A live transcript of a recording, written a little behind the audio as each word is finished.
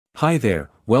Hi there,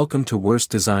 welcome to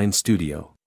Worst Design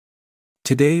Studio.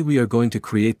 Today we are going to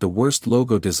create the worst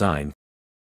logo design.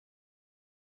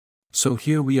 So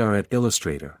here we are at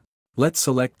Illustrator. Let's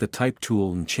select the type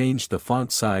tool and change the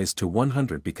font size to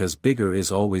 100 because bigger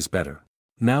is always better.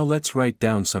 Now let's write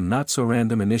down some not so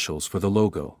random initials for the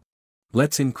logo.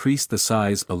 Let's increase the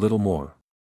size a little more.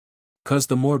 'Cause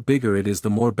the more bigger it is,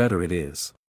 the more better it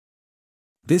is.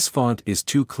 This font is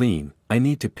too clean, I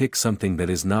need to pick something that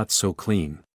is not so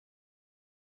clean.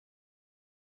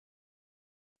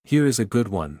 Here is a good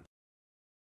one.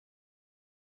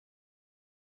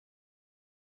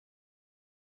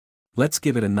 Let's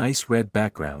give it a nice red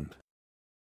background.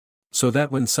 So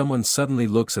that when someone suddenly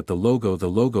looks at the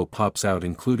logo pops out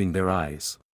including their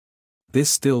eyes.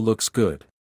 This still looks good.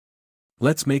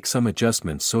 Let's make some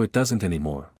adjustments so it doesn't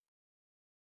anymore.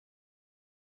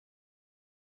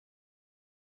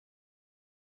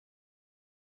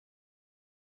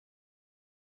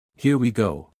 Here we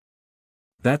go.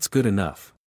 That's good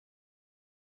enough.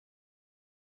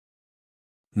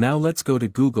 Now let's go to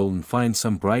Google and find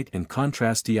some bright and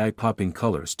contrasty eye-popping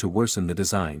colors to worsen the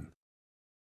design.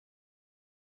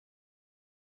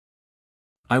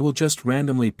 I will just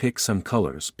randomly pick some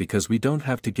colors because we don't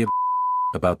have to give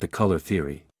about the color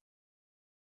theory.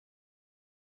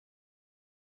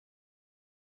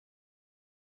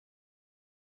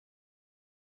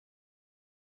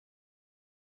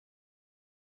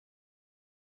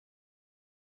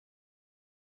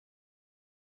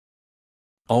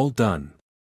 All done.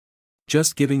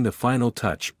 Just giving the final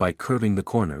touch by curving the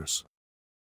corners.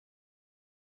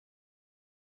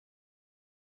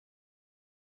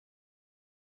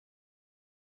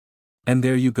 And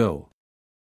there you go.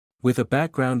 With a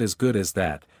background as good as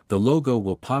that, the logo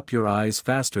will pop your eyes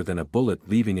faster than a bullet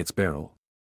leaving its barrel.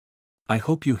 I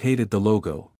hope you hated the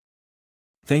logo.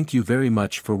 Thank you very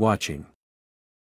much for watching.